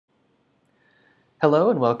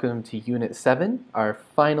Hello and welcome to Unit 7, our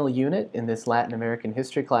final unit in this Latin American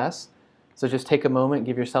history class. So just take a moment,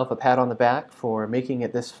 give yourself a pat on the back for making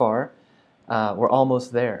it this far. We're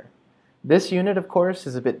almost there. This unit, of course,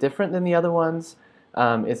 is a bit different than the other ones.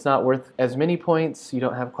 It's not worth as many points, you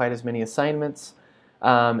don't have quite as many assignments,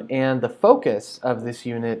 and the focus of this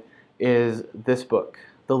unit is this book,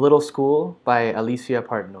 The Little School by Alicia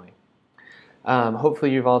Partnoy.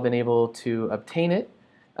 Hopefully you've all been able to obtain it.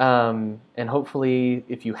 And hopefully,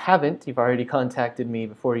 if you haven't, you've already contacted me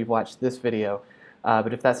before you've watched this video.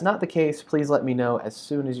 But if that's not the case, please let me know as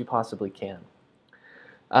soon as you possibly can.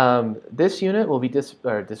 This unit will be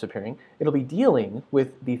disappearing. It'll be dealing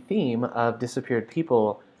with the theme of disappeared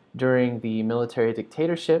people during the military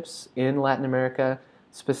dictatorships in Latin America.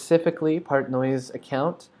 Specifically, Partnoy's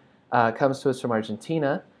account comes to us from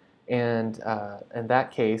Argentina, and in that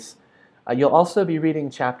case, you'll also be reading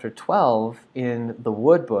Chapter 12 in the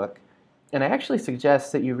Wood Book, and I actually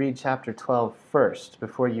suggest that you read Chapter 12 first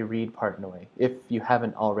before you read Partnoy, if you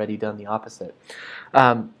haven't already done the opposite.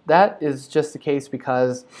 That is just the case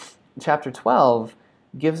because Chapter 12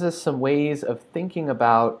 gives us some ways of thinking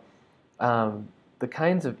about the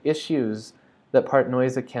kinds of issues that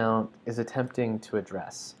Partnoy's account is attempting to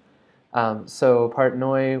address. So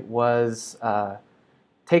Partnoy was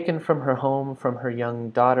taken from her home, from her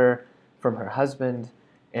young daughter, from her husband,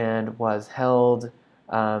 and was held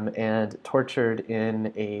and tortured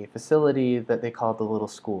in a facility that they called the Little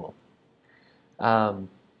School.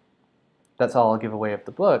 That's all I'll give away of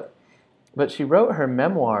the book. But she wrote her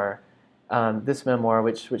memoir, this memoir,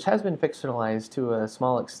 which has been fictionalized to a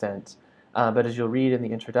small extent, but as you'll read in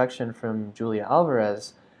the introduction from Julia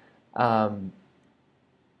Alvarez, that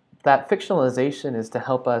fictionalization is to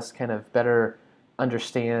help us kind of better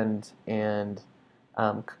understand and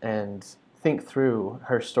think through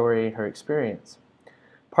her story, her experience.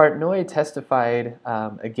 Partnoy testified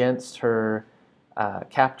against her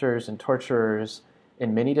captors and torturers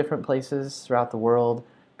in many different places throughout the world,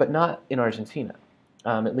 but not in Argentina,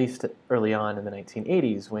 at least early on in the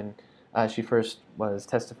 1980s when she first was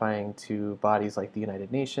testifying to bodies like the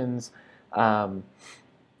United Nations.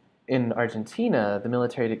 In Argentina, the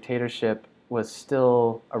military dictatorship was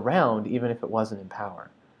still around even if it wasn't in power.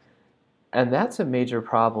 And that's a major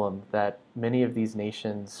problem that many of these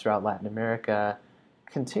nations throughout Latin America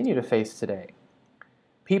continue to face today.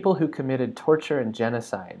 People who committed torture and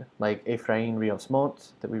genocide, like Efraín Ríos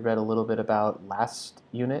Montt, that we read a little bit about last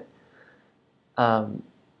unit, there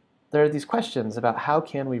are these questions about how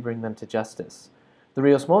can we bring them to justice. The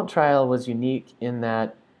Ríos Montt trial was unique in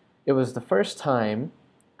that it was the first time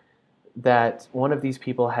that one of these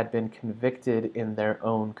people had been convicted in their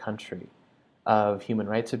own country of human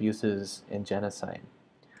rights abuses and genocide.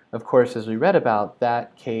 Of course, as we read about,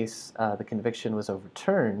 that case, the conviction was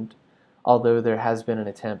overturned, although there has been an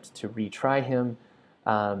attempt to retry him.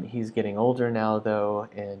 He's getting older now, though,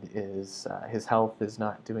 and his health is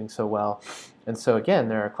not doing so well. And so, again,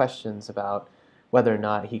 there are questions about whether or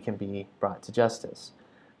not he can be brought to justice.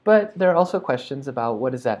 But there are also questions about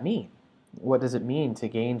what does that mean? What does it mean to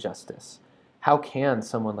gain justice? How can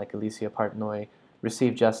someone like Alicia Partnoy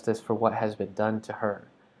receive justice for what has been done to her?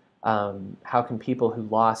 How can people who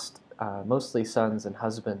lost mostly sons and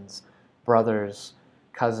husbands, brothers,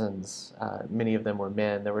 cousins, many of them were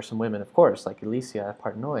men, there were some women, of course, like Alicia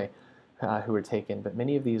Partnoy, who were taken, but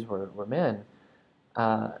many of these were men.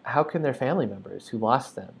 How can their family members who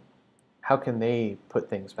lost them, how can they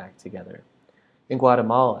put things back together? In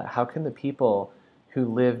Guatemala, how can the people who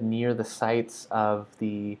live near the sites of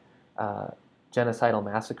the genocidal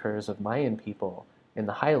massacres of Mayan people in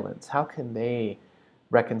the highlands, how can they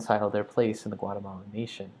reconcile their place in the Guatemalan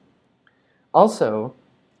nation? Also,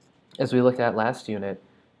 as we looked at last unit,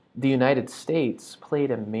 the United States played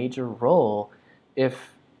a major role,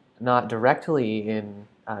 if not directly in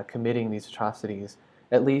committing these atrocities,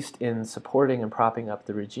 at least in supporting and propping up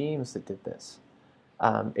the regimes that did this.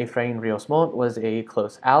 Efraín Ríos Montt was a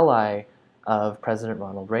close ally of President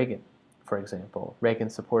Ronald Reagan, for example. Reagan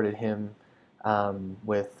supported him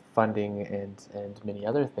with funding and many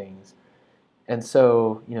other things. And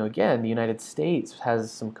so, again, the United States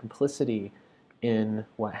has some complicity in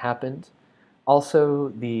what happened. Also,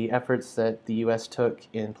 the efforts that the U.S. took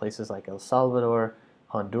in places like El Salvador,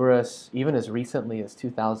 Honduras, even as recently as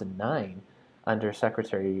 2009 under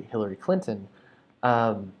Secretary Hillary Clinton,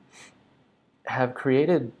 have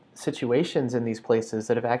created situations in these places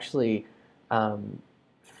that have actually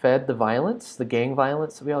fed the violence, the gang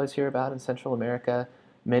violence that we always hear about in Central America.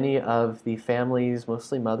 Many of the families,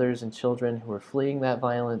 mostly mothers and children, who are fleeing that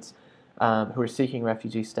violence, who are seeking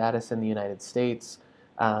refugee status in the United States,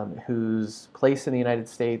 whose place in the United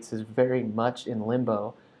States is very much in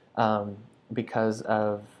limbo because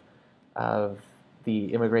of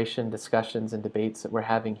the immigration discussions and debates that we're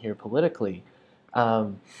having here politically.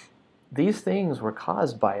 Um, these things were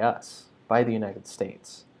caused by us, by the United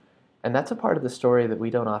States. And that's a part of the story that we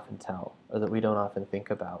don't often tell or that we don't often think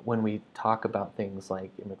about when we talk about things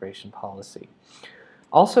like immigration policy.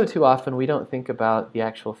 Also, too often, we don't think about the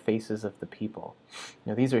actual faces of the people.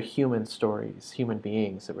 These are human stories, human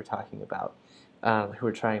beings that we're talking about who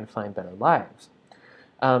are trying to find better lives.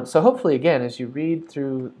 So hopefully, again, as you read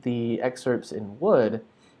through the excerpts in Wood,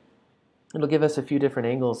 it'll give us a few different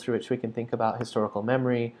angles through which we can think about historical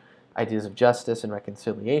memory, ideas of justice and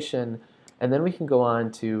reconciliation, and then we can go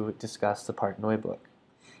on to discuss the Partnoy book.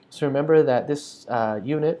 So remember that this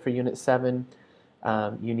unit, for Unit 7,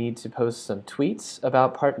 you need to post some tweets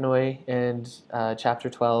about Partnoy and Chapter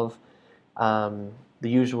 12, the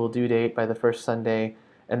usual due date by the first Sunday,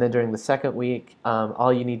 and then during the second week,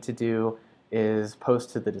 all you need to do is post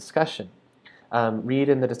to the discussion. Read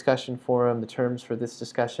in the discussion forum. The terms for this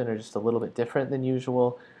discussion are just a little bit different than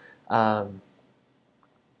usual, but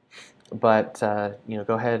go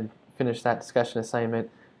ahead, finish that discussion assignment,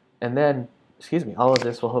 and then, all of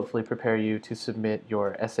this will hopefully prepare you to submit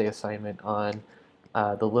your essay assignment on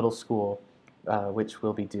the little school, which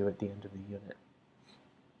will be due at the end of the unit.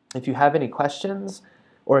 If you have any questions,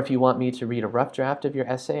 or if you want me to read a rough draft of your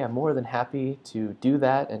essay, I'm more than happy to do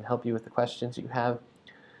that and help you with the questions you have.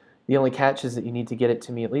 The only catch is that you need to get it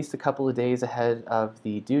to me at least a couple of days ahead of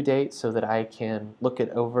the due date so that I can look it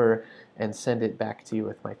over and send it back to you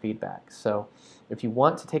with my feedback. So if you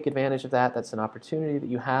want to take advantage of that, that's an opportunity that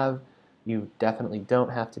you have. You definitely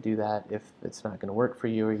don't have to do that if it's not going to work for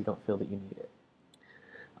you or you don't feel that you need it.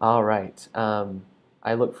 All right.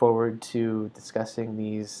 I look forward to discussing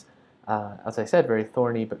these, as I said, very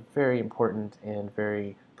thorny but very important and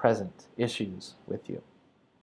very present issues with you.